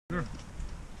Sure.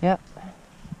 Yeah.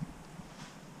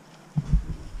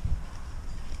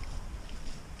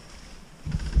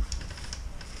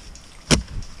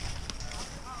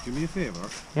 Do me a favour.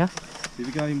 Yeah. See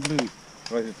the guy in blue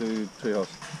right at the treehouse.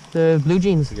 The blue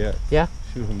jeans. Yeah. Yeah.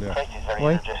 Shoot him there.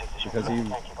 Why? Because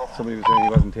somebody was saying he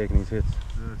wasn't taking his hits.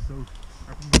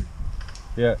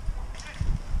 Yeah.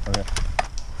 Okay.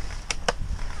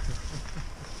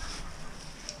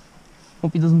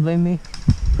 Hope he doesn't blame me.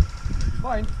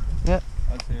 Fine. Yeah.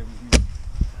 I'd say it was me.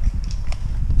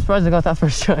 I'm surprised I got that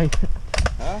first try.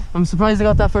 Huh? I'm surprised I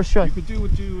got that first try. You could do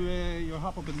your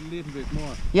hop up a little bit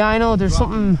more. Yeah, I know. There's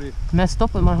something messed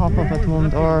up with my hop up at the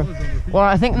moment, or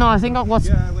I think no. I think what's.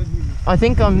 I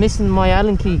think I'm missing my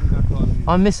Allen key.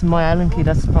 I'm missing my Allen key.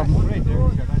 That's the problem.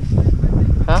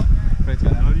 Huh?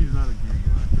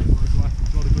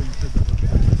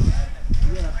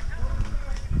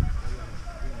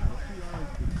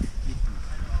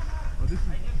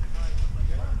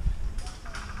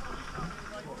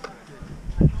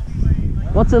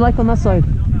 What's it like on that side?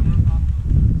 They're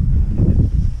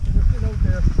still out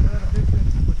there, they're at a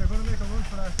distance, but they're going to make a run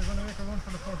for that. They're going to make a run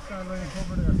for the first stand line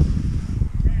cover there.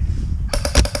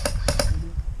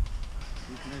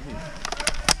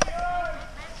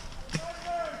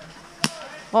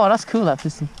 Oh, that's cool, that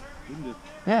piston. Isn't it?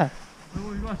 Yeah.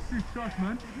 Oh, you got 6 shots,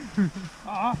 man.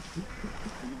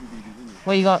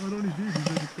 What you got? Not only these, you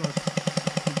just got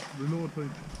reload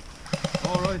time.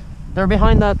 Alright. They're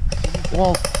behind that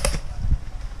wall.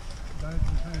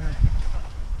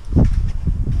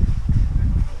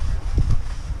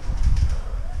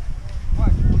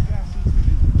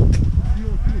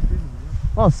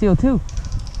 Oh, CO2.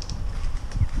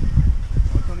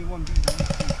 It's only one diesel.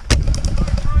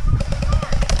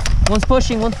 One's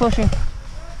pushing, one's pushing.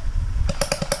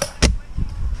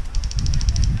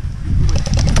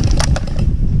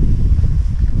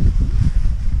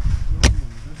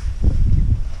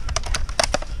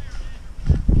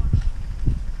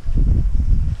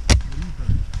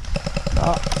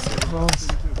 Oh, so close.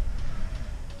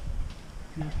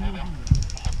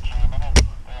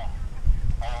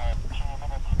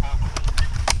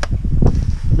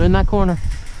 They're in that corner.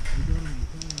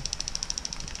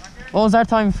 What was our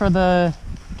time for the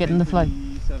getting the flag?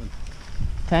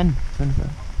 10. 25.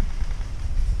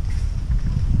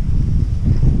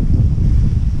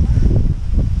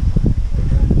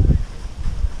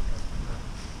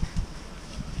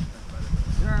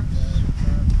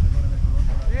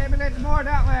 Yeah, but let's more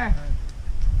that way.